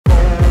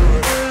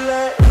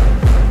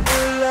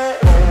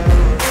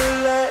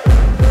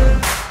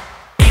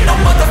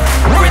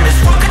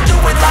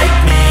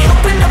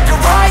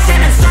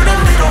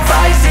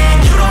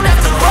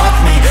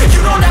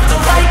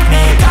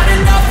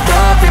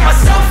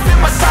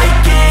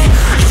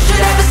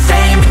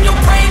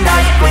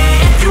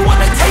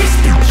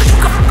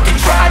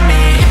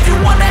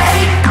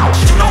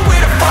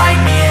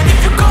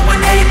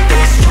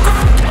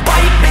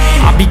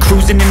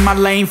my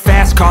lane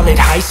fast, call it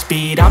high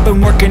speed. I've been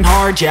working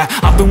hard, yeah,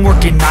 I've been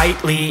working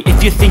nightly.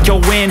 If you think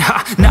you'll win,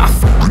 ha, nah,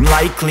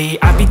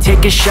 likely. I be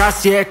taking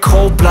shots, yeah,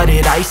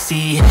 cold-blooded,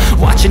 icy.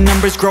 Watching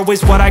numbers grow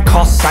is what I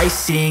call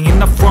sightseeing. In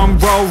the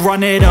front row,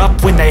 run it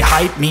up when they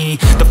hype me.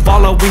 The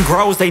following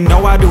grows, they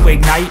know how to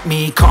ignite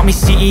me. Call me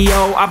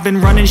CEO, I've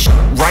been running shit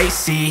right,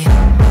 see.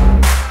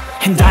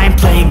 And I ain't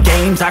playing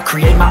games, I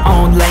create my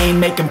own lane,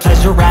 making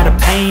pleasure out of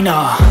pain,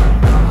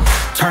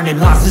 turning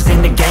losses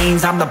into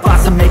gains. I'm the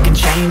boss, I'm making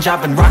change.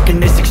 I've been rocking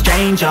this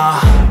exchange,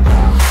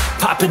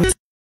 popping